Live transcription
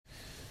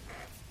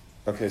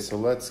Okay, so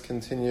let's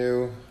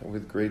continue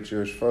with great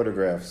Jewish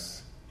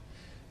photographs.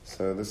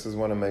 So this is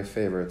one of my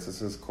favorites.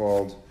 This is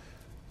called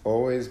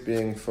Always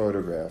Being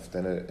Photographed,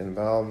 and it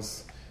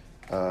involves,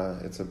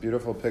 it's a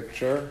beautiful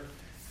picture,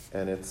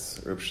 and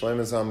it's Reb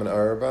Shlomo Zalman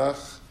Auerbach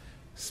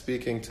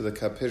speaking to the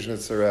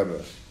Kapizhnitzer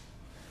Rebbe.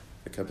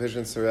 The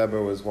Kapizhnitzer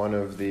Rebbe was one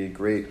of the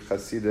great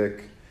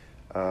Hasidic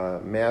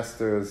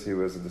masters. He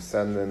was a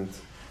descendant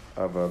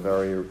of a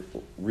very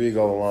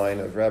regal line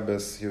of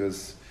Rebbes. He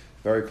was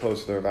very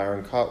close to Rav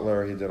Aaron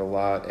Kotler. He did a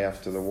lot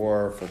after the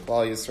war for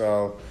Klal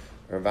Yisrael.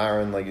 Rav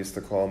Aaron used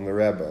to call him the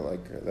Rebbe.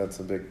 That's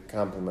a big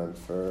compliment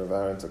for Rav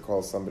Aaron to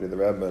call somebody the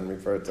Rebbe and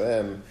refer to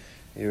him.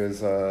 He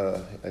was,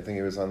 I think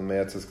he was on the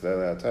Me'atzis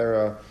Gedolei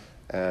HaTorah,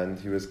 and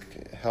he was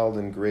held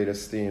in great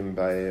esteem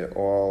by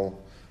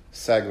all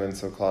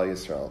segments of Klal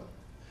Yisrael.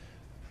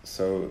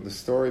 So the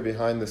story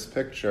behind this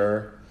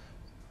picture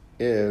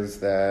is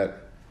that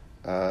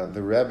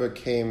the Rebbe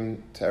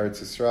came to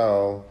Eretz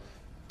Yisrael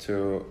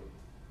to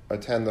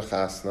attend the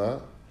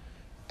Chasna,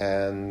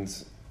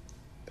 and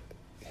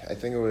I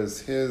think it was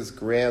his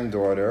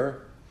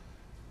granddaughter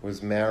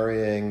was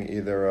marrying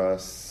either a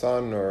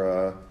son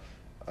or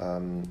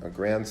a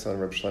grandson of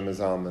Reb Shlomo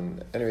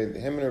Zalman. Anyway,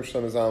 him and Reb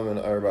Shlomo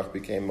Zalman Auerbach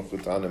became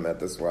mechutanim at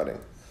this wedding.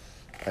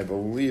 I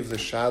believe the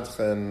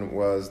shadchan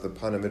was the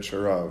Panovich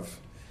Rav.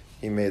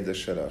 He made the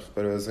shidduch,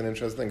 but it was an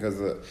interesting because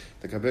the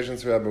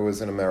Kapizhnitzer Rebbe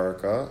was in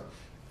America,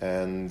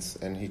 and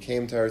he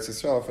came to Eretz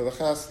Yisrael for the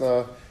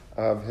Chasna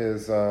of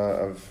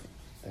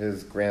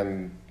his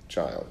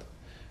grandchild.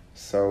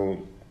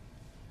 So,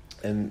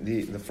 and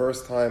the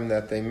first time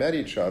that they met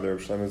each other,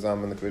 Shlomo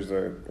Zalman and the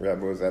Kapizhnitzer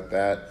Rebbe, was at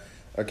that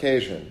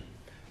occasion.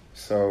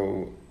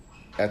 So,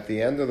 at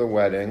the end of the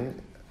wedding,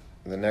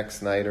 the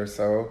next night or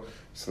so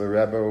the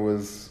Rebbe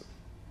was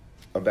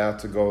about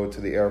to go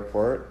to the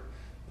airport,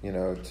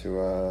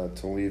 to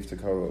leave to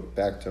go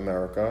back to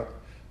America.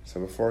 So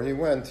before he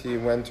went to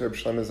Reb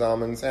Shlomo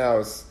Zalman's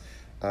house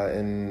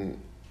in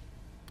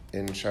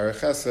Shaarei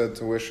Chesed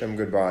to wish him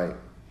goodbye.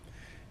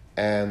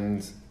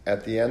 And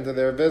at the end of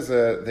their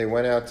visit, they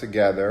went out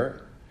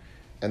together,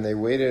 and they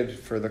waited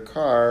for the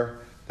car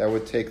that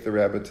would take the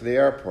Rebbe to the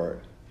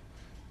airport.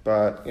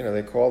 But,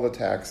 they called a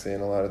taxi,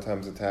 and a lot of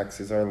times the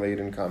taxis are late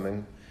in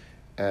coming.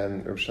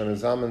 And Reb Shlomo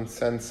Zalman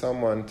sent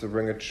someone to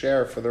bring a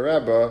chair for the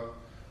Rebbe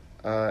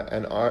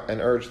and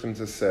urged him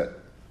to sit.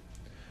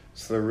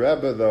 So the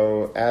Rebbe,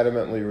 though,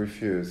 adamantly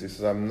refused. He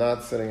says, "I'm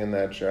not sitting in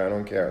that chair, I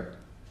don't care."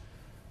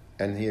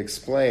 And he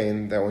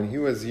explained that when he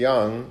was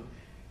young,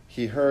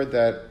 he heard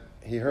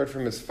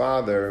from his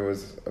father, who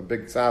was a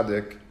big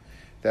tzaddik,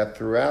 that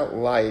throughout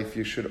life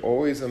you should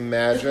always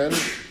imagine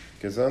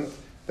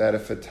that a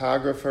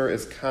photographer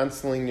is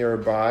constantly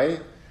nearby,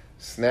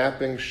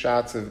 snapping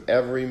shots of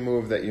every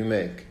move that you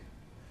make.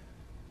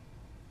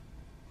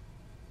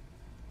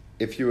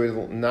 If you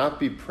will not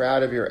be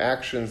proud of your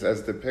actions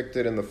as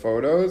depicted in the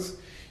photos,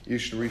 you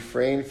should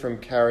refrain from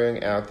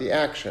carrying out the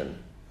action.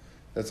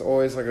 That's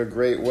always a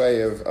great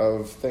way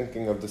of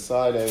thinking, of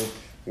deciding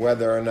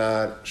whether or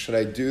not, should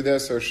I do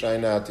this or should I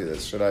not do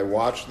this? Should I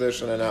watch this,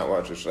 should I not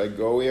watch it? Should I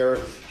go here,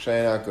 should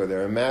I not go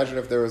there? Imagine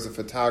if there was a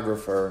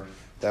photographer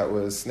that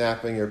was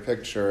snapping your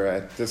picture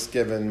at this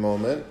given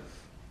moment.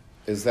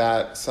 Is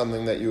that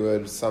something that you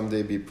would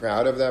someday be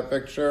proud of, that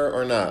picture,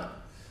 or not?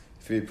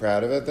 If you're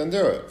proud of it, then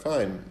do it.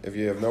 Fine. If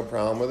you have no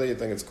problem with it, you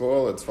think it's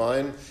cool, it's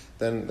fine,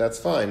 then that's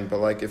fine.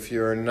 But if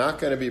you're not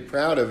going to be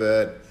proud of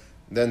it,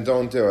 then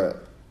don't do it.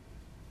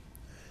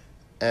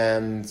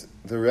 And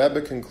the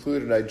Rebbe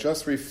concluded, I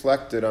just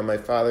reflected on my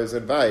father's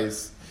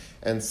advice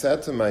and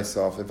said to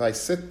myself, if I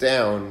sit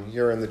down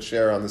here in the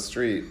chair on the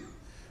street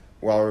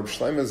while Reb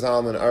Shlomo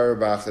Zalman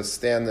Auerbach is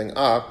standing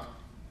up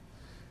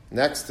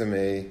next to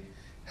me,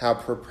 how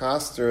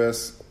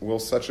preposterous will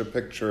such a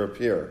picture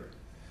appear?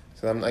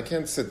 So I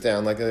can't sit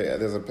down.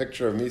 There's a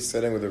picture of me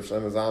sitting with Reb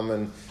Shlomo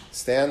Zalman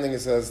standing. He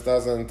says,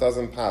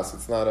 doesn't pass.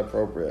 It's not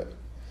appropriate.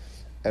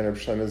 And Reb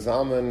Shlomo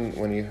Zalman,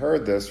 when he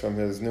heard this from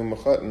his new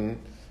mechutin,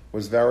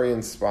 was very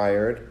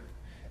inspired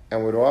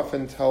and would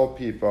often tell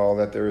people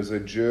that there is a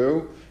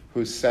Jew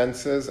who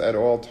senses at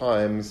all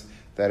times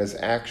that his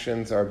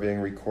actions are being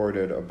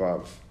recorded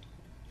above.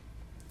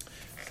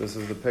 So this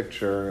is the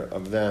picture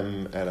of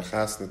them at a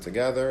chasna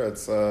together.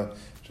 It's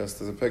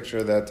just as a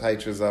picture that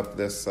touches up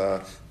this.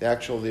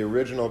 The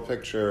original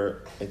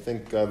picture, I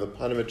think the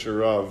Panovich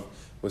Rav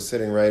was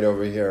sitting right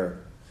over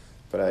here,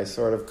 but I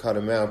sort of cut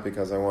him out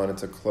because I wanted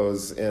to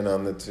close in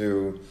on the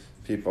two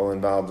people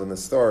involved in the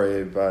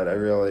story. But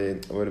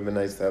it would have been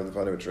nice to have the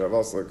Panovich Rav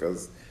also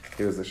because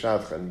he was the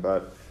shadchan.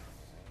 But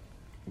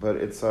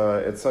it's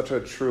such a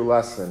true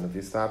lesson if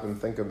you stop and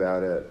think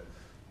about it.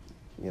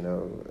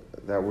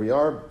 That we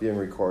are being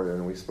recorded,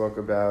 and we spoke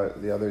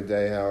about the other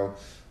day how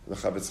the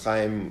Chavetz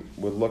Chaim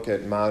would look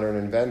at modern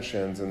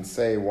inventions and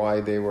say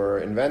why they were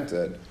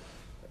invented.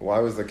 Why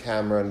was the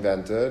camera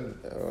invented?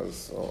 It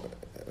was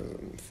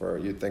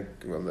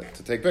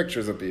to take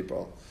pictures of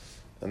people.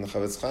 And the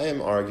Chavetz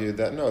Chaim argued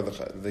that no,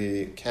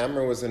 the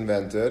camera was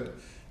invented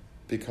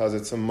because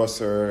it's a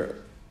musar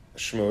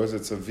shmuz,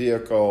 it's a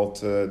vehicle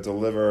to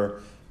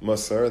deliver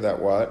Musar,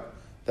 that what?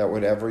 That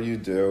whatever you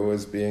do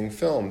is being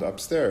filmed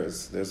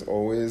upstairs. There's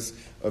always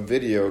a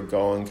video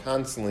going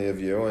constantly of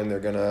you, and they're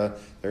gonna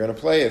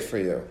play it for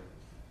you.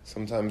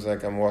 Sometimes,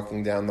 like, I'm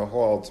walking down the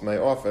hall to my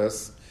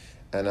office,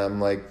 and I'm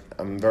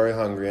very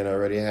hungry, and I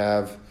already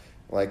have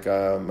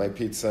my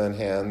pizza in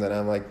hand, and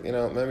I'm like,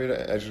 maybe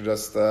I should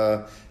just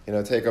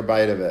take a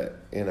bite of it,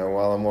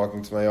 while I'm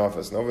walking to my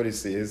office. Nobody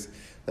sees.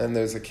 Then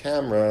there's a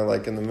camera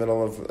like in the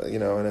middle of,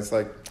 and it's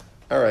like,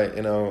 all right,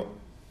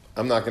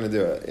 I'm not going to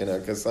do it,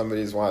 because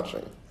somebody's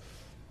watching.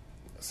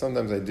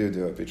 Sometimes I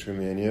do it between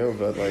me and you,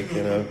 but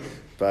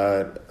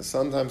but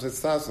sometimes it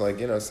stops.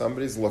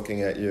 Somebody's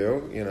looking at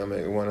you,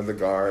 maybe one of the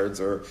guards,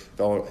 or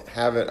they'll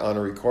have it on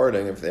a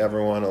recording. If they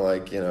ever want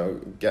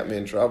to, get me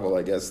in trouble,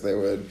 I guess they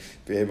would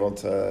be able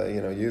to,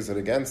 use it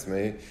against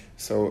me.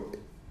 So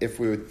if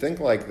we would think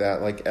like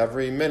that, like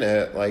every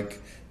minute,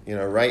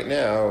 right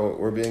now,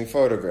 we're being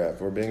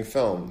photographed, we're being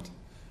filmed.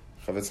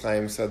 Chavetz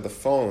Chaim said the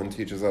phone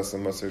teaches us a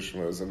Musar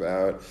Shmuz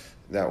about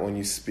that when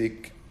you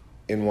speak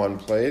in one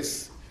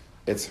place,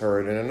 it's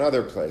heard in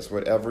another place.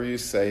 Whatever you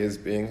say is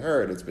being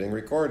heard. It's being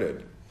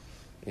recorded.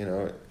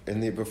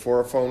 Before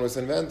a phone was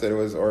invented,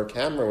 or a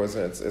camera was.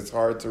 It's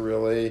hard to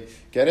really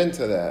get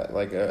into that.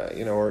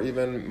 Or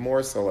even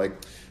more so.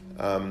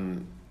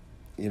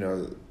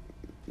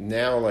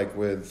 Now,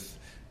 with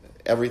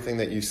everything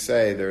that you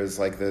say, there's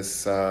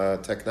this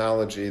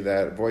technology,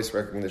 that voice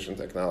recognition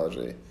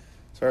technology.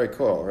 It's very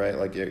cool,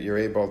 right? You're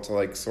able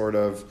to sort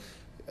of.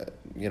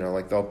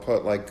 They'll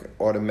put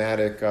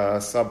automatic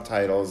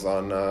subtitles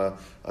on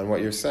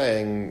what you're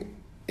saying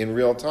in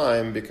real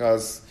time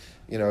because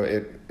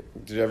it.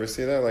 Did you ever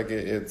see that?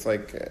 It's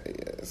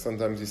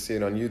sometimes you see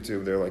it on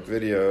YouTube. They're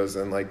videos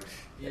and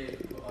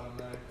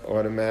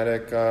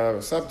automatic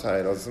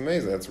subtitles. It's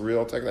amazing. It's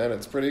real tech, and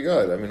it's pretty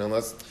good. I mean,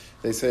 unless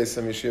they say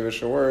some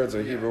yeshivish words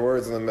or Hebrew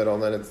words in the middle,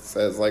 and then it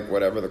says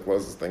whatever the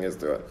closest thing is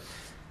to it.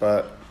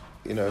 But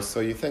so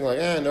you think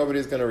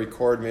nobody's going to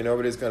record me.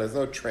 There's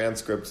no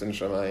transcripts in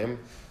Shemayim.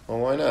 Well,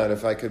 why not?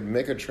 If I could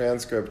make a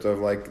transcript of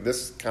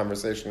this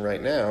conversation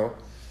right now,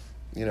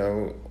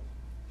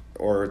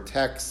 or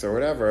text or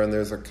whatever, and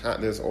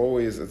it's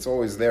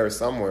always there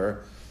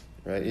somewhere,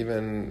 right?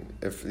 Even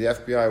if the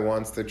FBI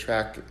wants to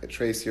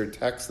trace your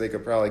text, they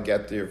could probably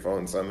get to your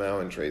phone somehow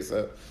and trace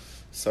it.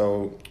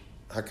 So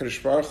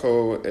HaKadosh Baruch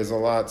Hu is a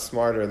lot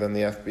smarter than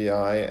the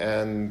FBI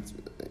and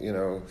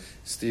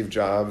Steve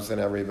Jobs and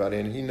everybody,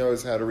 and he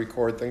knows how to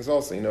record things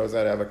also. He knows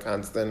how to have a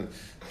constant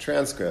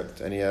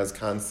transcript, and he has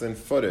constant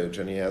footage,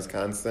 and he has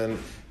constant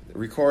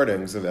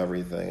recordings of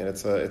everything. And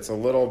it's a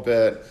little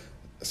bit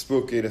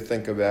spooky to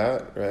think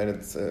about, right?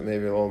 It's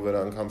maybe a little bit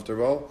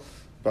uncomfortable,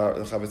 but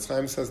the Chavetz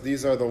Chaim says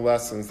these are the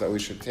lessons that we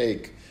should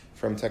take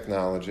from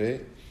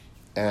technology,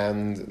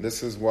 and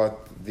this is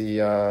what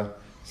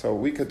so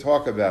we could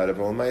talk about it,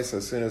 but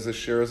as soon as this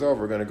shir is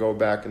over, we're going to go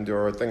back and do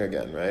our thing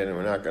again, right? And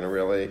we're not going to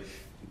really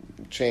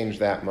change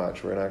that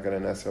much. We're not going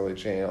to necessarily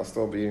change. I'll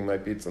still be eating my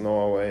pizza in the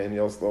hallway, and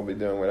you'll still be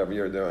doing whatever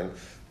you're doing.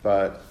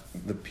 But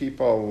the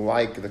people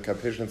like the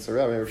Kapishn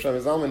Tzareh, Rav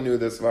Shlomo Zalman knew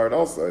this word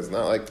also. It's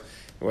not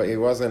he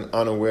wasn't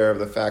unaware of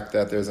the fact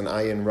that there's an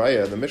ayin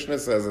raya. The Mishnah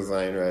says there's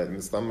ayin raya.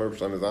 Rav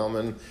Shlomo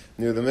Zalman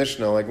knew the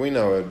Mishnah like we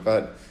know it,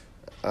 but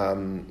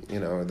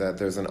that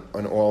there's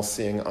an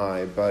all-seeing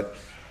eye. But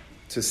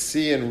to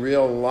see in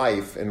real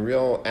life, in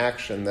real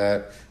action,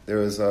 that there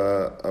was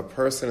a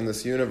person in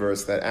this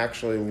universe that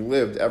actually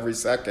lived every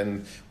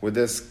second with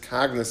this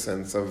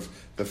cognizance of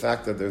the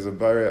fact that there's a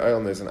Barei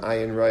Olam, there's an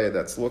ayin raya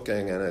that's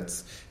looking,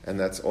 and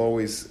that's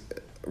always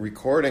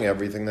recording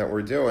everything that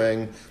we're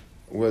doing,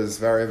 was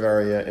very,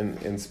 very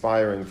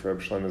inspiring for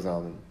Rav Shlomo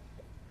Zalman.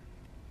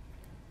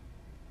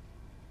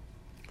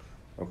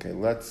 Okay,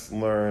 let's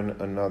learn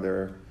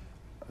another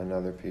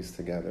piece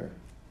together.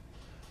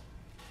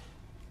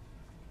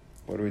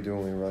 What do we do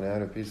when we run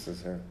out of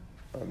pieces here?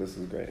 Oh, this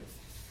is great.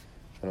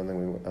 I don't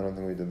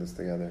think we did this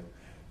together.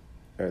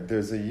 All right,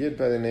 there's a yid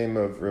by the name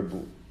of Reb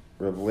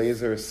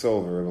Eliezer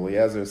Silver.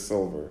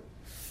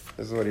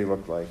 This is what he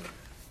looked like.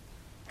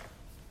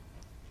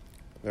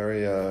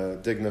 Very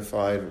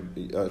dignified,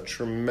 a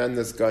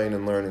tremendous guy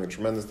in learning, a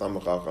tremendous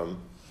Talmid Chacham.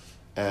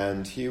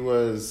 And he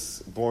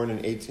was born in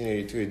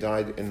 1882. He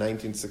died in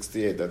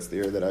 1968. That's the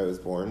year that I was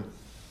born.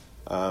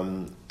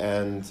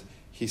 And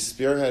he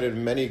spearheaded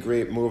many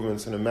great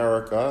movements in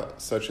America,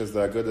 such as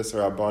the Agudas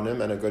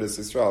Rabbanim and Agudas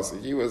Yisrael. So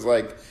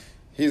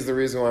he's the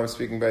reason why I'm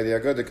speaking by the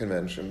Agudah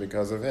Convention.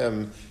 Because of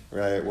him,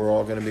 right, we're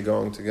all going to be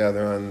going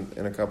together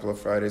in a couple of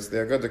Fridays to the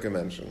Agudah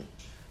Convention.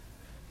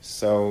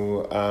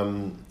 So,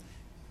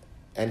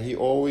 and he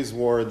always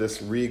wore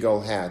this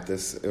regal hat.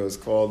 It was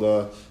called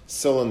a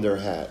cylinder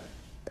hat.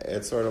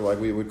 It's sort of like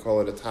we would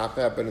call it a top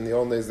hat, but in the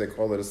old days they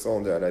called it a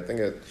cylinder hat. I think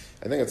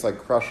it's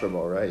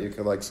crushable, right? You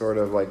could sort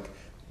of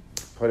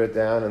put it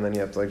down, and then you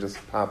have to just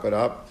pop it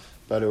up.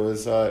 But it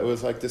was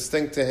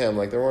distinct to him.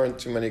 There weren't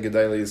too many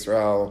Gedolei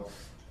Yisrael,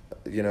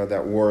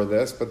 that wore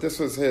this. But this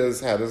was his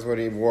hat. This is what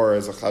he wore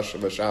as a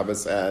Chashav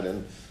Shabbos hat,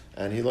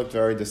 and he looked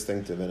very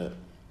distinctive in it.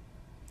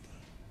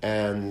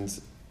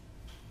 And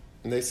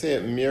they say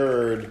it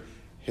mirrored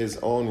his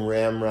own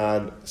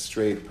ramrod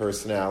straight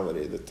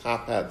personality. The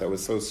top hat that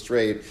was so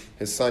straight,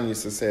 his son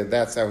used to say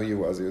that's how he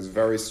was. He was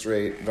very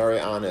straight, very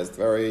honest,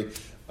 very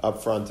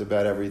upfront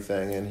about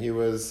everything, and he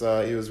was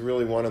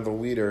really one of the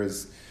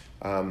leaders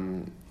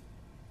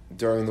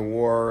during the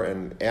war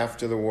and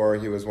after the war.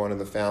 He was one of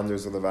the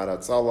founders of the Levad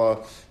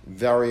Hatzalah,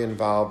 very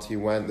involved.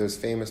 There's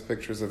famous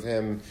pictures of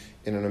him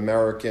in an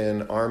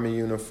American army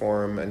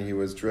uniform, and he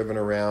was driven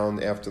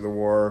around after the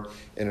war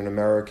in an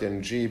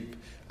American Jeep,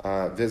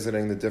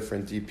 visiting the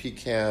different DP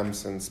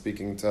camps and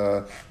speaking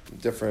to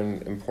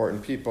different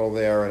important people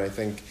there. And I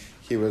think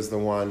he was the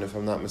one, if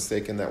I'm not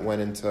mistaken, that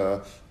went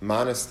into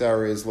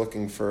monasteries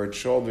looking for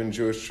children,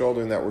 Jewish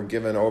children that were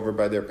given over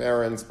by their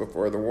parents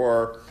before the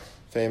war.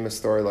 Famous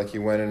story, like he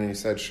went in and he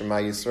said Shema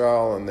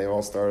Yisrael, and they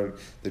all started,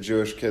 the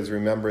Jewish kids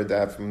remembered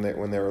that from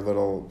when they were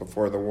little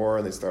before the war,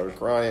 and they started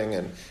crying,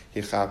 and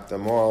he chapped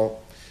them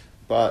all.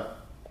 But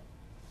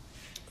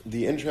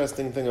the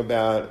interesting thing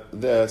about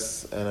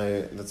this,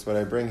 and that's what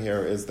I bring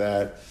here, is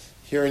that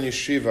here in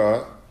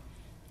Yeshiva,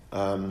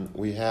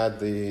 we had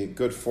the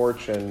good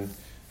fortune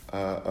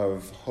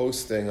of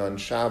hosting on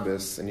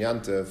Shabbos in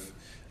Yantif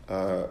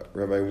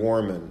Rabbi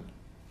Warman.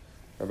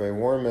 Rabbi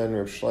Warman,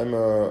 Rav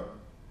Shlomo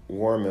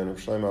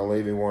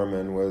Levi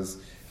Warman, was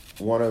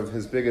one of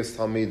his biggest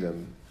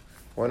Talmidim.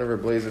 One of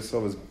Rabbi Blazer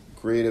Silva's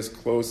greatest,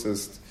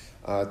 closest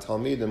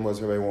Talmidim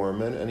was Rabbi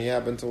Warman, and he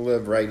happened to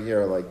live right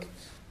here, like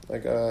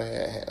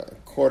a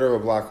quarter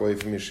of a block away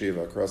from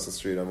Yeshiva, across the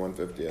street on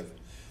 150th.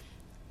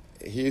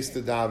 He used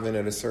to daven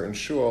at a certain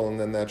shul, and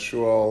then that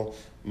shul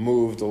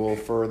moved a little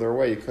further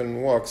away. He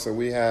couldn't walk, so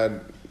we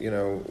had,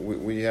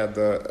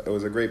 it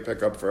was a great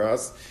pickup for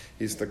us.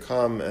 He used to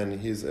come, and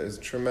he's a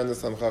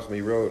tremendous Talmid Chacham.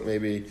 He wrote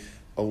maybe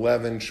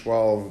 11,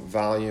 12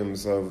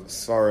 volumes of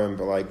Svarim,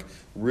 but like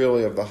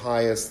really of the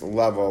highest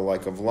level,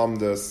 like of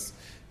Lamdus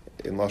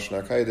in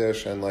Lashon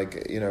HaKodesh,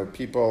 and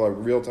people, a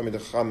real Talmid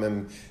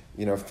Chachamim,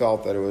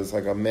 felt that it was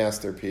like a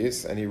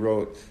masterpiece, and he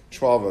wrote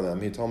 12 of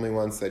them. He told me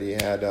once that he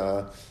had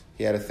over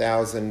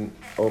 1,000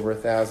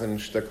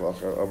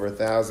 shtiklach, over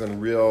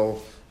 1,000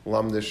 real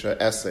Lamdish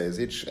essays.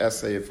 Each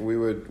essay, if we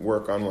would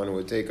work on one, it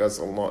would take us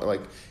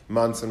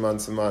months and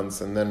months and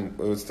months, and then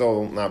it would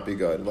still not be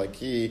good. Like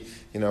he,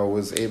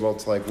 was able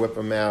to whip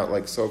them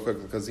out so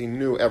quickly because he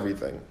knew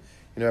everything.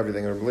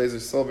 And Blazer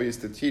Silva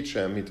used to teach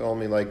him. He told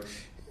me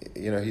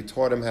he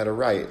taught him how to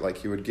write.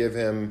 He would give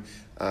him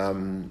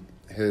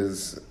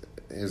his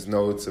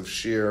notes of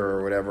shir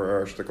or whatever,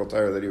 or shtickle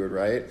Torah that he would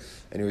write,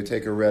 and he would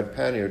take a red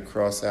pen, he would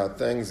cross out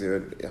things, he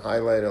would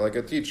highlight it like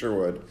a teacher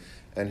would,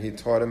 and he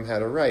taught him how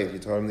to write. He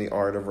taught him the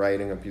art of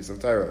writing a piece of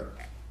Torah.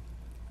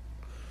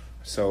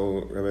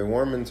 So Rabbi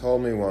Warman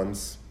told me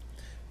once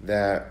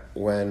that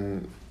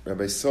when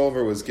Rabbi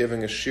Silver was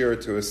giving a shir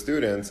to his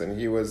students, and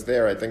he was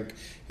there, I think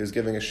he was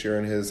giving a shir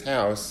in his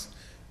house,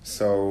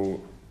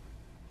 so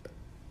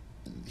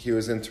he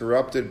was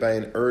interrupted by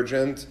an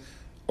urgent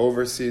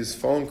overseas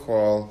phone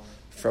call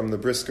from the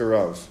Brisker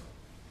Rav,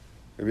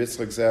 Rabbi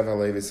Yitzchak Zev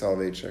Halevi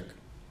Soloveitchik.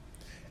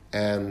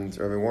 And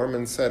Rabbi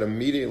Warman said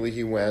immediately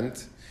he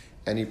went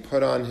and he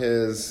put on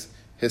his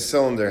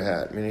cylinder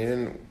hat. I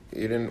mean,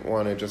 he didn't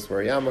want to just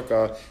wear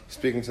yarmulke,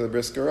 speaking to the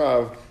Brisker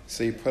Rav,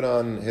 so he put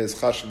on his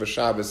Chashav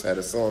Shabbos hat,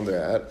 a cylinder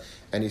hat,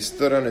 and he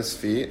stood on his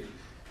feet,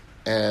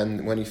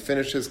 and when he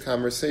finished his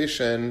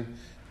conversation,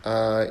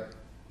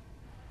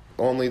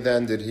 only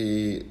then did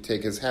he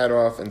take his hat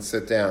off and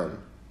sit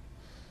down.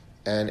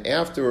 And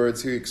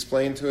afterwards, he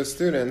explained to his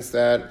students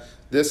that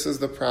this is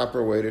the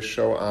proper way to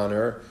show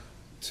honor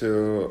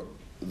to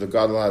the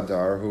Gadol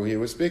Hadar, who he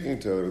was speaking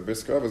to. The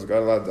Brisker Rav was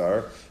Gadol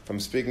Hadar. If I'm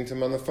speaking to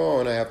him on the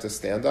phone, I have to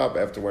stand up. I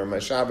have to wear my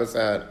Shabbos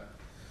hat.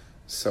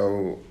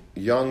 So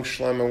young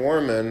Shlomo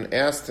Warman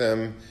asked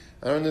him,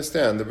 I don't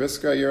understand. The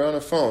Brisker, you're on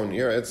a phone.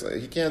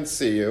 He can't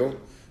see you.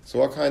 So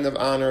what kind of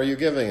honor are you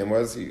giving him?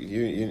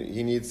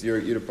 He needs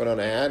you to put on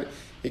a hat?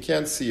 He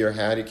can't see your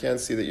hat. He can't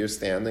see that you're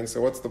standing.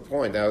 So what's the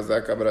point? How is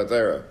that Kabbalah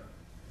Torah?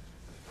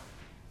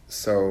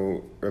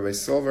 So Rabbi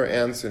Silver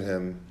answered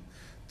him,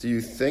 do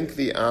you think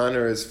the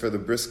honor is for the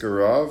Brisker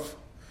Rav?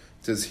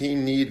 Does he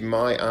need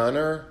my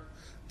honor?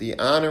 The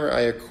honor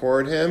I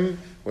accord him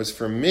was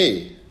for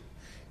me.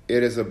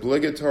 It is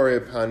obligatory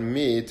upon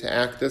me to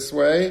act this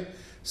way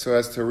so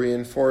as to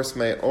reinforce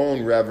my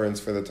own reverence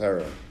for the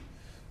Torah.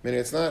 I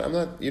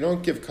mean, you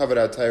don't give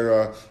Kabbalah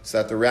Torah so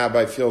that the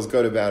rabbi feels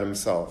good about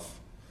himself.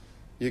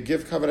 You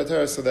give Kabbalah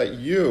Torah so that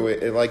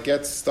it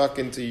gets stuck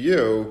into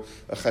you,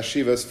 a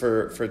chashivas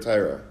for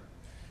Torah.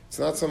 It's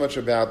not so much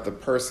about the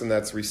person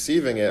that's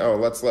receiving it,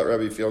 let's let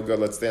Rabbi feel good,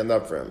 let's stand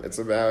up for him. It's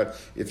about,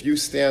 if you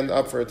stand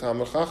up for a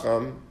Talmid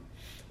Chacham,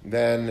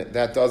 then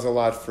that does a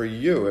lot for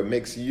you. It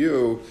makes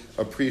you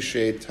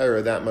appreciate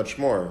Torah that much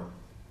more.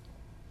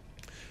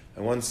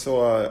 I once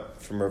saw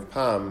from Rav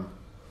Pam,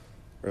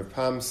 Rav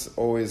Pam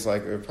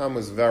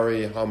was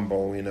very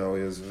humble, he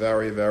was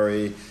very,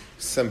 very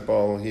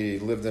simple. He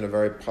lived in a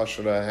very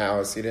pashut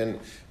house. He didn't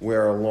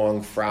wear a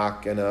long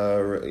frock and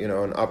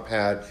an up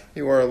hat.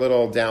 He wore a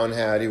little down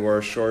hat. He wore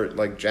a short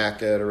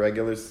jacket, a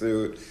regular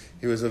suit.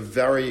 He was a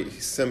very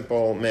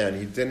simple man.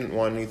 He didn't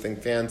want anything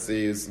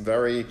fancy. He was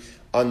very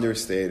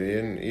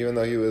understated. Even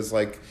though he was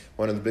like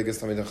one of the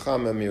biggest Talmidei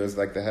Chachamim, he was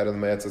like the head of the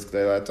Me'atzes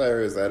Gedolei HaTorah,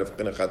 he was the head of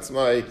Chinuch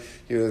Atzmai,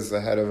 he was the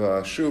head of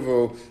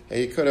Shuvu.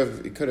 He could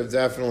have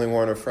definitely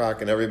worn a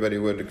frock, and everybody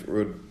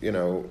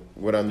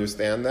would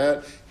understand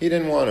that. He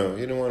didn't want to.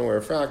 He didn't want to wear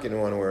a frock. He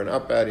didn't want to wear an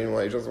up-hat. He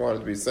just wanted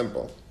to be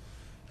simple.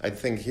 I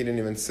think he didn't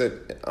even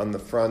sit on the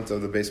front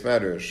of the Beis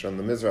Medrash, on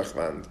the Mizrach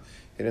land.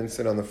 He didn't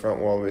sit on the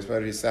front wall of the Beis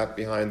Medrash. He sat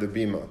behind the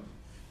bima.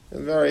 It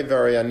was very,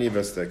 very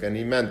anivistic, and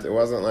he meant it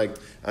wasn't like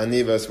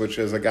anivas, which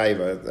is a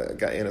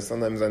gaiva.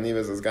 Sometimes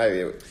anivas is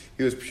gaiva.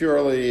 He was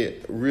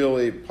purely,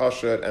 really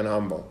pashut and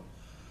humble.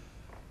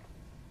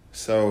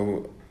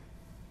 So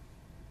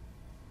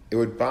it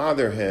would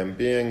bother him,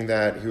 being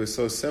that he was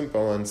so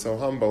simple and so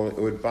humble. It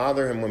would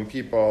bother him when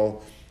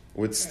people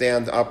would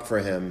stand up for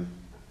him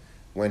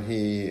when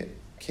he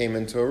came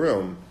into a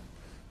room.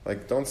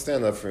 Like, don't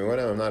stand up for me.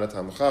 Whatever. I'm not a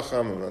Talmid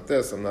Chacham. I'm not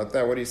this. I'm not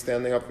that. What are you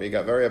standing up for? He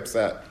got very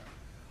upset.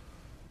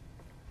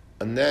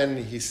 And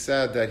then he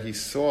said that he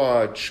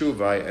saw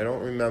tshuva. I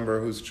don't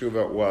remember whose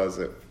tshuva it was.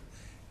 It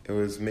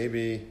was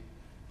maybe,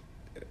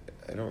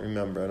 I don't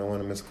remember. I don't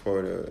want to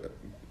misquote it.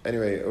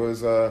 Anyway, it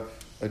was a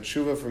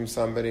tshuva from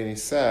somebody, and he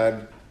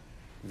said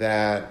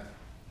that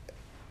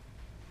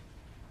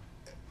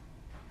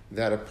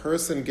a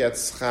person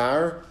gets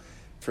schar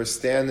for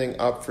standing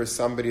up for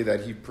somebody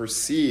that he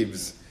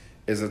perceives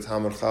is a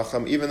Talmid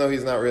Chacham, even though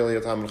he's not really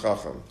a Talmid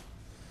Chacham.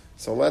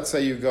 So let's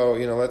say you go,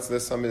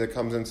 there's somebody that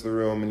comes into the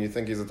room and you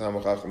think he's a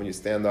Talmid Chacham and you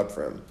stand up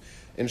for him.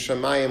 In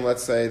Shemayim,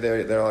 let's say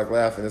they're like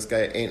laughing, this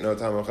guy ain't no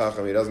Talmid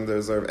Chacham, he doesn't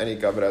deserve any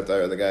Kavod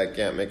HaTorah, the guy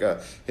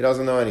he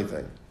doesn't know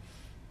anything.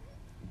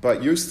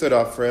 But you stood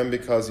up for him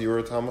because you were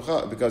a Talmid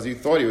Chacham, because you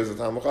thought he was a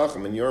Talmid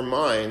Chacham. In your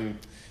mind,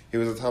 he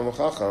was a Talmid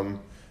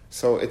Chacham.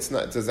 So it's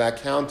not, does that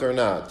count or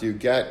not? Do you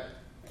get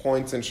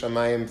points in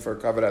Shemayim for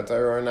Kavod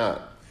HaTorah or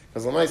not?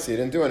 Because L'maisi, he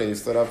didn't do anything. He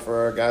stood up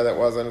for a guy that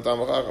wasn't a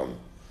Talmid Chacham.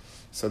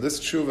 So this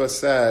tshuva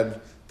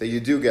said that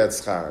you do get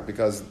schar,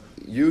 because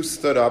you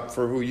stood up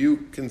for who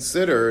you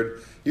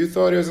considered, you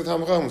thought he was a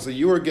Talmid Chacham. So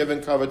you were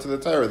given Kavod to the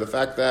Torah. The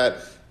fact that,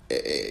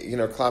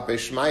 Klapei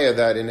Shmaya,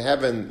 that in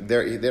heaven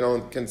they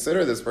don't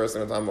consider this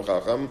person a Talmid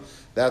Chacham,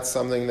 that's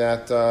something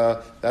that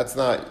that's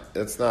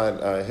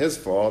not his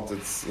fault.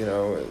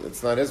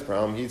 It's not his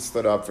problem. He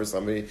stood up for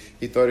somebody.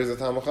 He thought he was a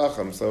Talmid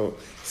Chacham. So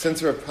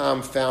since Reb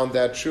Pam found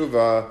that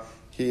tshuva,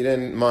 he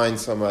didn't mind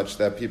so much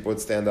that people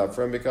would stand up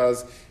for him,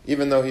 because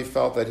even though he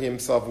felt that he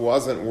himself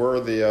wasn't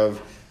worthy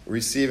of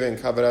receiving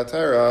Kavod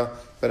HaTorah,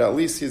 but at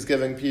least he's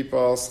giving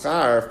people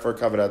schar for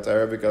Kavod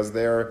HaTorah because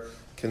they're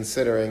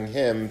considering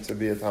him to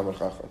be a Talmid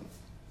Chacham.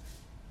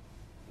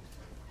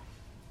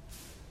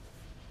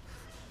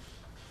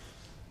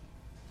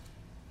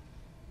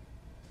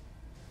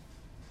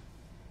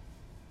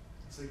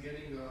 It's like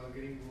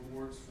getting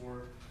rewards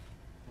for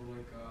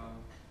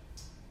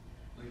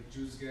like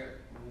Jews get.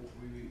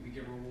 We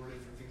get rewarded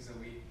for things that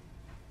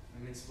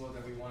mitzvot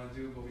that we want to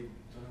do, but we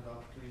don't have the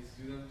opportunity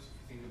to do them. So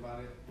if you think about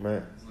it,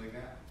 right, it's like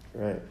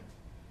that.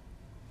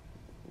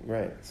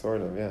 Right,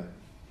 sort of, yeah.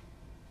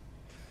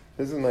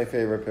 This is my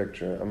favorite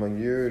picture. I'm a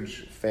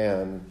huge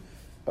fan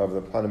of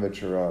the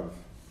Panovich Rav.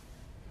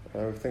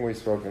 I think we've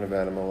spoken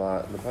about him a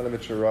lot. The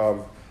Panovich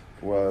Rav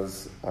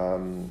was,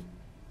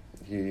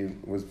 he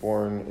was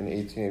born in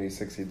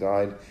 1886. He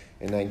died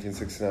in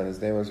 1969.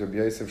 His name was Rabbi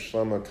Yosef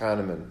Shlomo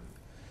Kahneman.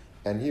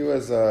 And he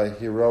was a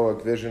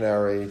heroic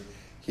visionary.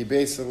 He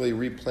basically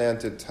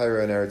replanted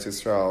Torah in Eretz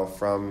Yisrael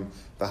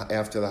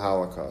after the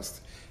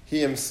Holocaust. He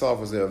himself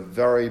was a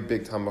very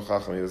big Talmid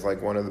Chacham. He was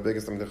like one of the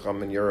biggest Talmid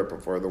Chacham in Europe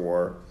before the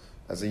war.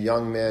 As a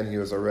young man, he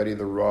was already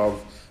the Rav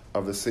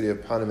of the city of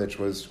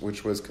Panovich,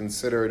 which was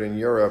considered in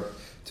Europe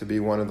to be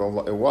one of the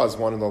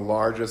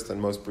largest and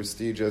most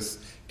prestigious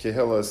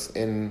kehillas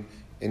in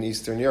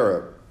Eastern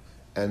Europe.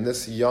 And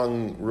this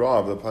young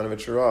Rav, the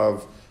Panovich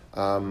Rav,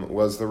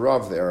 was the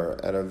Rav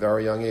there at a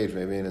very young age,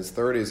 maybe in his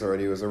 30s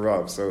already. He was a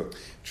Rav. So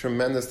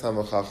tremendous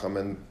Talmid Chacham,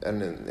 and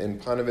in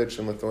Panovich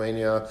in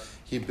Lithuania,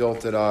 he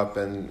built it up,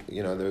 and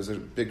there was a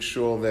big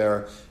shul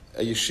there,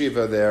 a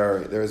yeshiva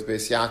there was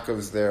Beis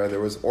Yaakov's there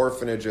was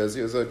orphanages.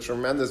 He was a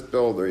tremendous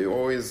builder. He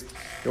always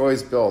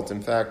built. In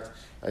fact,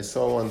 I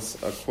saw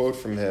once a quote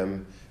from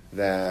him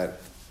that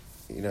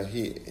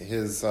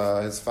his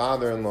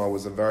father-in-law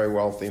was a very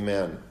wealthy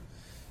man.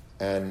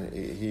 And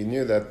he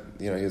knew that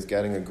he was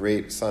getting a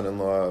great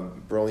son-in-law, a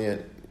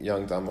brilliant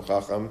young Talmid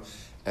Chacham,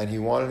 and he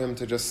wanted him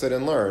to just sit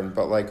and learn.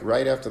 But like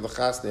right after the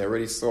chasna, I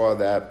already saw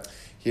that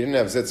he didn't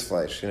have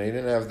zitzfleisch. He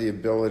didn't have the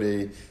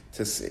ability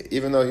to see,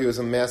 even though he was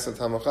a massive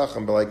Talmid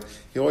Chacham. But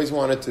he always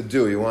wanted to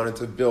do, he wanted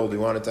to build, he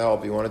wanted to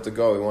help, he wanted to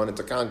go, he wanted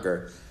to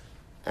conquer.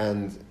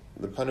 And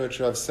the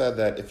Panovich Rav said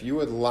that if you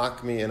would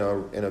lock me in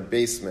a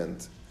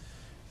basement,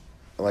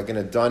 like in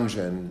a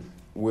dungeon,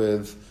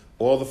 with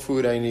all the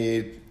food I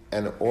need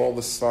and all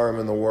the svarim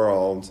in the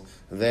world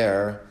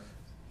there,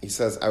 he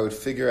says, I would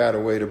figure out a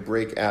way to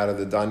break out of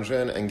the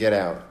dungeon and get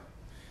out.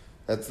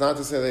 That's not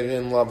to say that he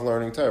didn't love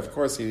learning Torah. Of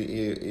course,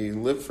 he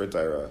lived for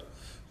Torah.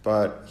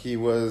 But he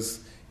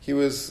was he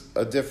was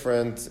a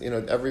different.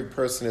 Every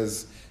person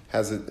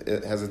has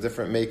a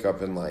different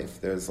makeup in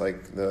life. There's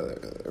like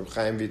the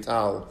Chaim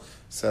Vital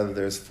said that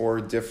there's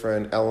 4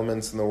 different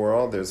elements in the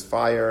world. There's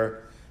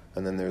fire,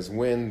 and then there's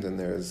wind, and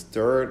there's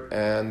dirt,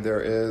 and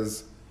there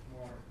is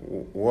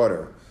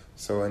water.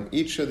 So in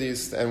each of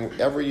these,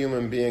 and every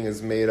human being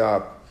is made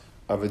up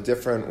of a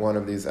different one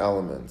of these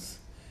elements.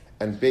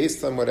 And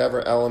based on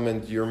whatever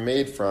element you're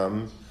made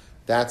from,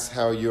 that's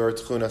how your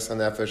tchunas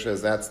hanefesh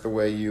is. That's the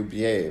way you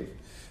behave.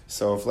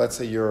 So if, let's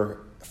say, you're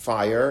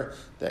fire,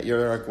 that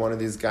you're like one of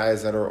these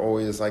guys that are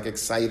always like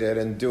excited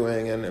and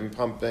doing and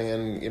pumping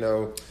and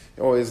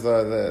always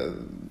the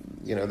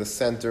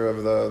center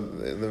of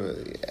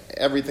the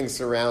everything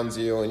surrounds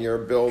you, and you're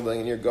building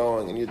and you're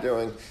going and you're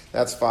doing.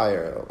 That's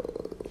fire.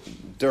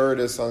 Dirt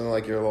is something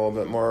like you're a little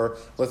bit more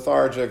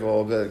lethargic, a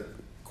little bit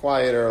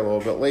quieter, a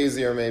little bit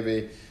lazier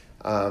maybe.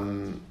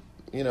 And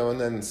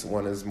then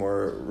one is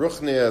more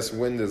ruchnius.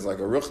 Wind is like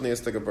a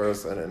ruchniistic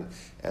person,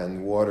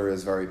 and water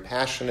is very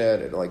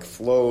passionate. It like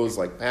flows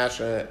like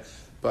passionate.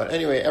 But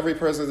anyway, every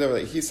person is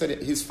different. He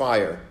said he's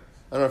fire.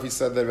 I don't know if he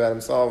said that about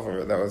himself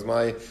or that was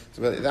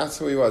but that's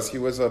who he was. He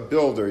was a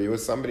builder. He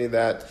was somebody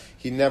that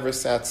he never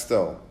sat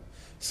still.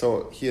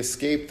 So he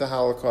escaped the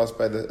Holocaust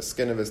by the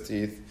skin of his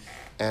teeth,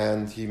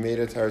 and he made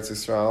it to Eretz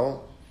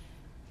Yisrael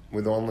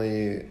with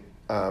only,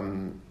 I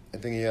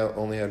think he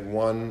only had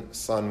one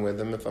son with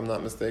him, if I'm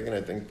not mistaken.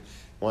 I think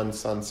one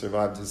son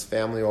survived. His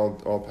family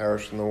all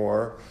perished in the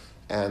war,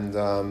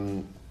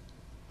 and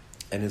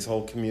his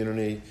whole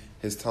community,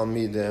 his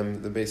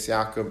Talmidim, the Beis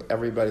Yaakov,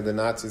 everybody, the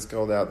Nazis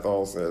killed out the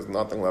whole city. There's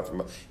nothing left from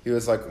him. He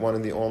was like one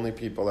of the only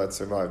people that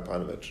survived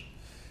Panovich.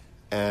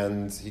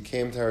 And he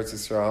came to Eretz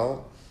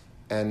Yisrael,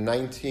 and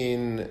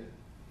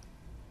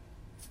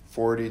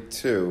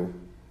 1942,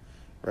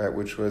 right,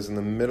 which was in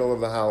the middle of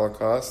the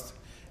Holocaust,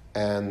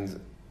 and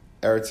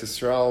Eretz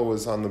Yisrael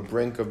was on the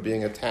brink of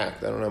being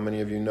attacked. I don't know how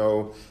many of you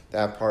know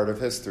that part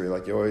of history.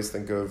 Like, you always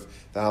think of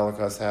the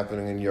Holocaust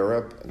happening in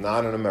Europe,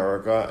 not in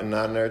America, and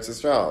not in Eretz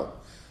Yisrael.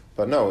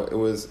 But no,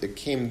 it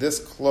came this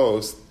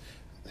close.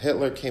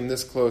 Hitler came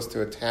this close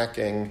to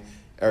attacking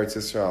Eretz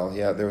Yisrael.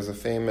 Yeah, there was a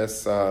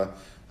famous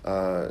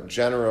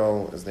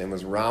general. His name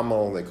was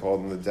Rommel. They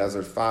called him the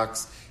Desert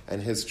Fox,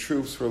 and his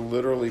troops were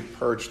literally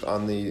perched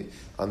on the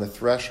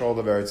threshold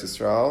of Eretz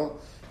Yisrael.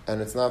 And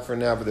it's not for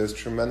now, but there's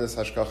tremendous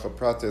hashkacha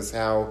pratis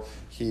how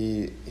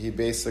he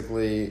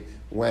basically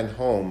went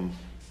home,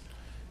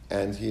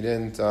 and he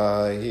didn't.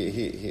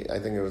 He I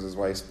think it was his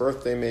wife's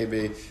birthday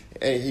maybe.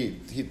 And he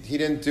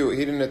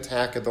didn't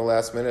attack at the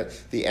last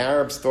minute. The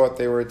Arabs thought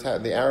they were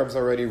attacked. The Arabs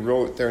already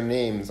wrote their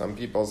names on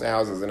people's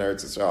houses in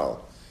Eretz Yisrael.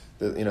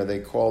 They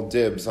called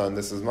dibs on,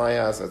 this is my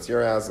house, that's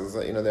your house.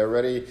 They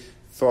already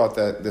thought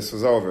that this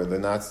was over. The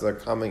Nazis are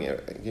coming.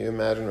 Can you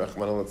imagine,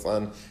 Rachmana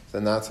litzlan, if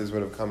the Nazis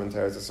would have come into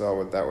Eretz Yisrael,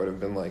 what that would have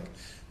been like?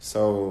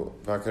 So,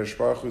 HaKadosh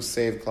Baruch Hu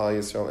saved Klal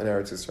Yisrael in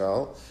Eretz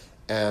Yisrael,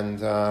 and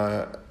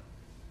the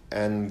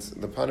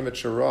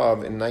Panovich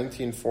Rav in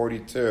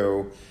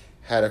 1942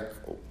 had a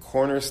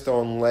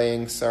cornerstone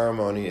laying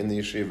ceremony in the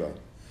yeshiva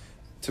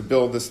to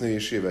build this new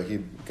yeshiva. He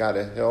got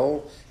a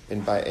hill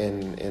in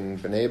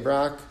Bnei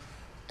Brak,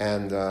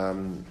 and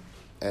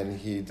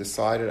he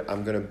decided,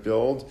 I'm going to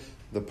build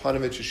the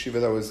Panovich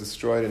yeshiva that was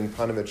destroyed in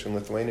Panovich in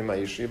Lithuania, my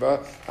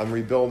yeshiva. I'm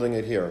rebuilding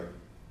it here.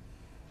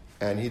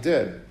 And he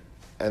did.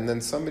 And then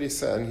somebody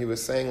said, and he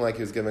was saying like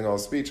he was giving all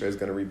speech, he was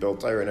going to rebuild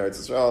Torah in Eretz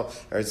Yisrael.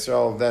 Eretz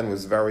Yisrael then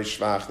was very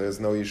shvach. There's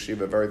no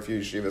yeshiva, very few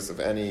yeshivas, if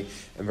any,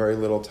 and very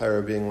little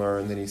Torah being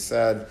learned. And he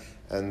said,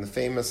 and the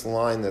famous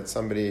line that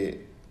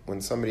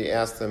when somebody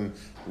asked him,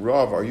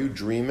 Rav, are you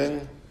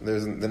dreaming?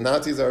 The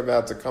Nazis are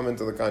about to come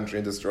into the country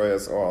and destroy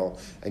us all,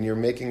 and you're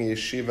making a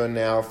yeshiva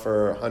now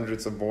for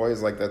hundreds of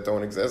boys like that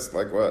don't exist?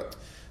 Like what?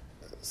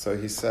 So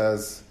he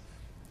says,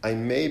 I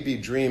may be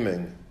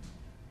dreaming.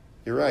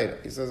 You're right.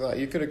 He says,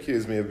 you could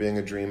accuse me of being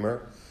a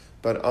dreamer,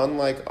 but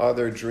unlike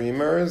other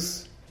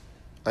dreamers,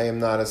 I am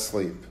not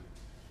asleep.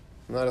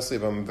 I'm not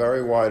asleep. I'm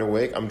very wide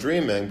awake. I'm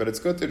dreaming, but it's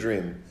good to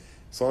dream.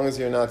 As long as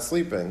you're not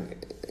sleeping,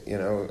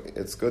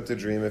 it's good to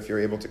dream if you're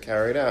able to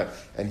carry it out.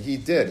 And he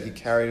did. He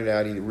carried it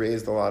out. He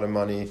raised a lot of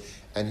money,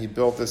 and he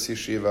built this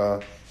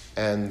yeshiva.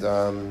 And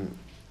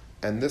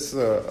this is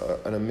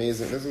an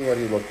amazing. This is what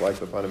he looked like,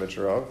 the Panovich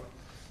Rav.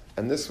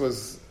 And this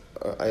was.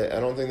 I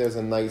don't think there's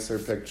a nicer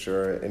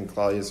picture in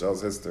Klal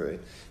Yisrael's history.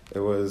 It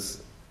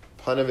was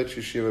Panovich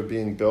yeshiva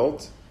being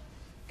built.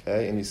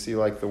 Okay, and you see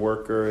like the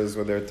workers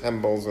with their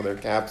tembels with their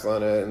caps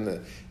on it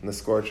in the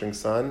scorching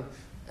sun.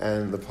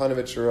 And the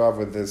Panovich Rav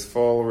with his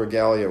full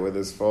regalia, with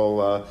his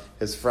full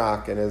his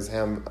frock and his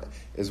hem,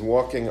 is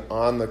walking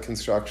on the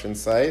construction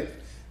site,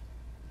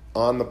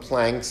 on the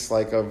planks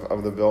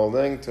of the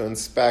building, to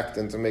inspect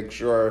and to make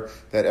sure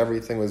that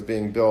everything was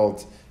being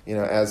built,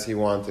 as he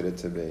wanted it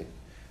to be.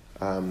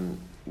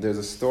 There's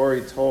a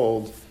story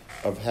told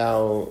of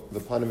how the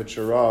Panovich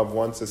Rav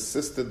once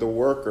assisted the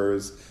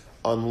workers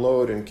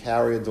unload and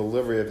carry a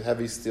delivery of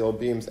heavy steel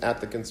beams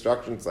at the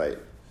construction site.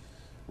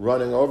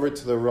 running over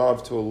to the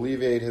Rav to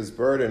alleviate his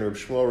burden. Reb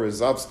Shmuel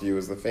Rozovsky, who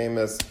was the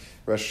famous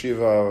Rosh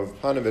Yeshiva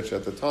of Panovich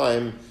at the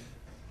time,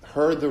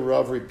 heard the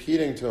Rav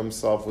repeating to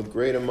himself with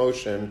great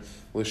emotion,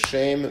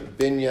 L'shem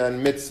binyan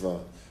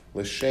mitzvah,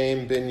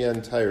 L'shem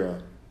binyan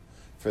Torah,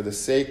 for the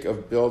sake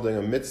of building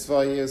a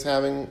mitzvah he is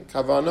having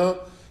kavana,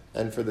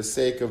 and for the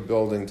sake of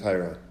building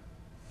Torah.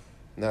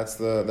 And that's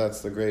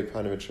the great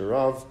Panovich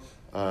Rav,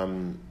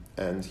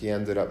 and he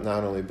ended up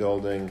not only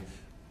building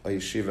a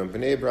yeshiva in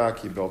Bnei Brak,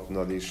 he built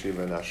another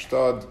yeshiva in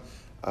Ashdod.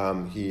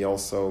 He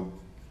also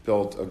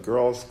built a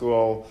girls'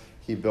 school.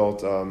 He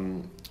built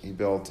an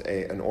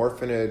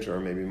orphanage, or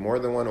maybe more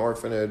than one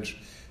orphanage,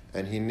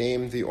 and he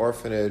named the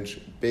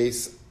orphanage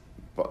Beis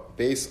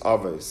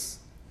Avos,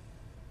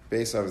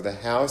 the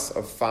House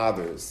of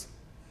Fathers.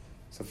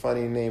 It's a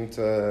funny way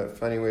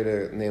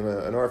to name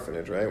an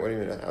orphanage, right? What do you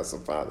mean a House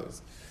of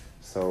Fathers?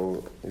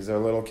 So these are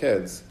little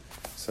kids.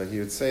 So he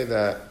would say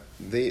that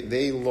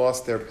they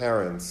lost their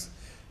parents,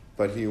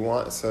 but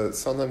so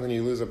sometimes when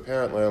you lose a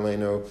parent,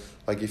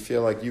 like you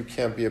feel like you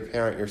can't be a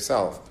parent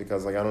yourself,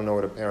 because I don't know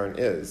what a parent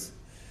is.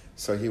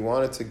 So he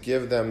wanted to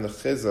give them the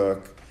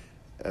chizuk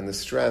and the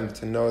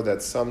strength to know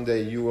that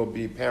someday you will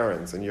be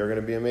parents and you're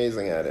going to be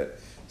amazing at it.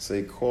 So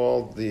he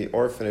called the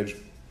orphanage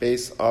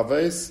Beis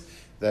Avos,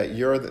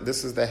 that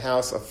this is the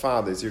house of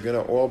fathers. You're going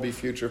to all be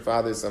future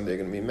fathers someday.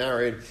 You're going to be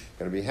married, you're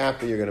going to be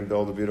happy, you're going to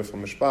build a beautiful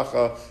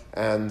mishpacha,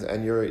 and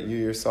you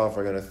yourself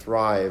are going to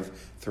thrive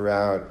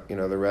throughout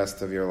the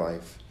rest of your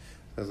life.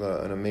 There's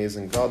an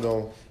amazing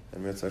gadol,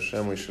 and Mitzvah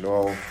Hashem, we should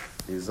all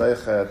be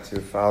zeicha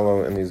to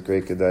follow in these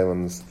great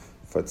gedalim's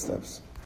footsteps.